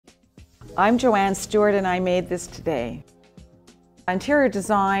I'm Joanne Stewart and I made this today. Interior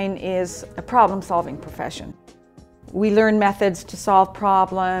design is a problem-solving profession. We learn methods to solve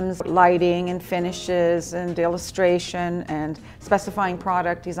problems, lighting and finishes and illustration and specifying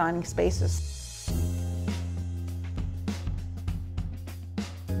product, designing spaces.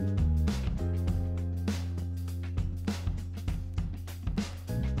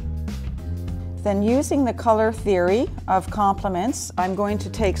 Then using the color theory of complements, I'm going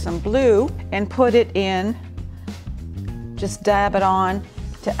to take some blue and put it in, just dab it on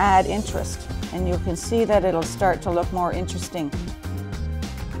to add interest. And you can see that it'll start to look more interesting.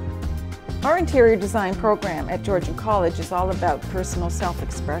 Our interior design program at Georgian College is all about personal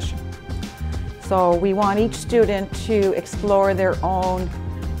self-expression. So we want each student to explore their own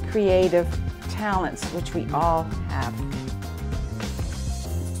creative talents, which we all have.